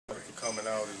coming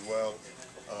out as well.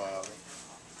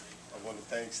 I want to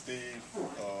thank Steve,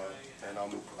 and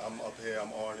I'm up here.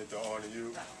 I'm honored to honor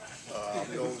you.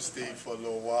 I've known Steve for a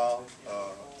little while,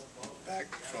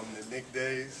 back from the Knick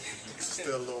days.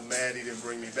 Still a little mad he didn't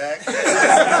bring me back. We'll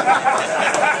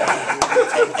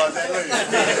talk about that later.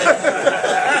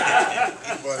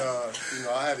 But you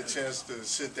know, I had a chance to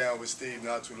sit down with Steve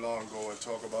not too long ago and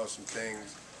talk about some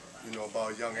things, you know,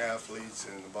 about young athletes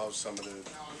and about some of the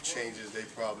changes they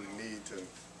probably need to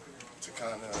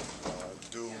kind of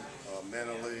do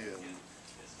mentally, and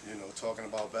you know, talking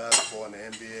about basketball and the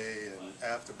NBA and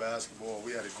after basketball.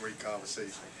 We had a great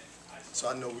conversation. So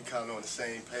I know we kind of on the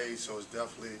same page. So it's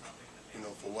definitely, you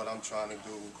know, for what I'm trying to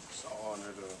do, it's an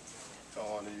honor to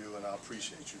honor you, and I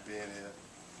appreciate you being here.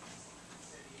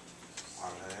 All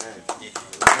right.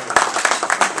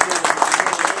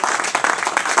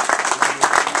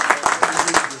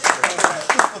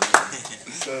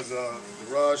 It says the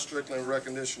Rod Strickland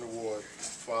Recognition Award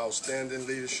for Outstanding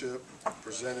Leadership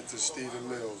presented to Stephen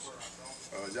Mills,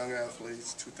 Young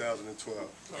Athletes 2012.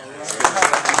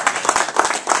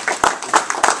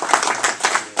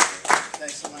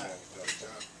 Thanks a lot.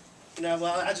 Now,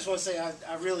 well, I just want to say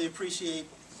I really appreciate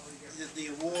the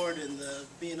award and the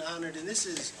being honored, and this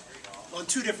is on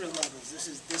two different levels. This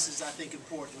is I think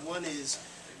important. One is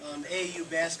AAU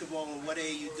basketball and what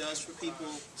AAU does for people.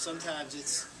 Sometimes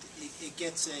there's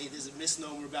a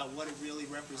misnomer about what it really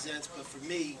represents, but for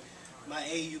me, my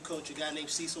AAU coach, a guy named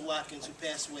Cecil Watkins, who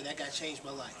passed away, that guy changed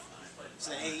my life. It's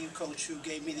an AAU coach who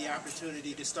gave me the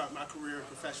opportunity to start my career in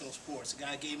professional sports. A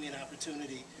guy gave me an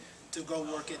opportunity to go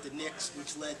work at the Knicks,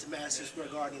 which led to Madison Square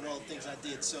Garden and all the things I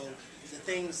did. So the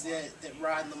things that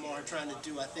Rod and Lamar are trying to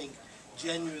do, I think,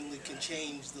 genuinely can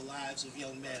change the lives of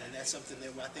young men, and that's something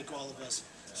that I think all of us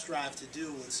strive to do.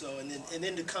 And so, and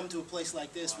then to come to a place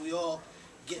like this, we all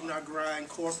get in our grind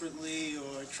corporately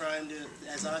or trying to,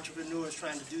 as entrepreneurs,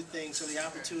 trying to do things. So the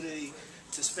opportunity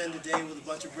to spend a day with a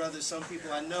bunch of brothers, some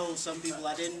people I know, some people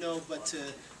I didn't know, but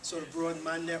to sort of broaden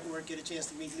my network, get a chance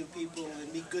to meet new people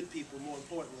and meet good people, more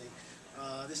importantly.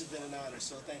 This has been an honor,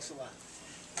 so thanks a lot.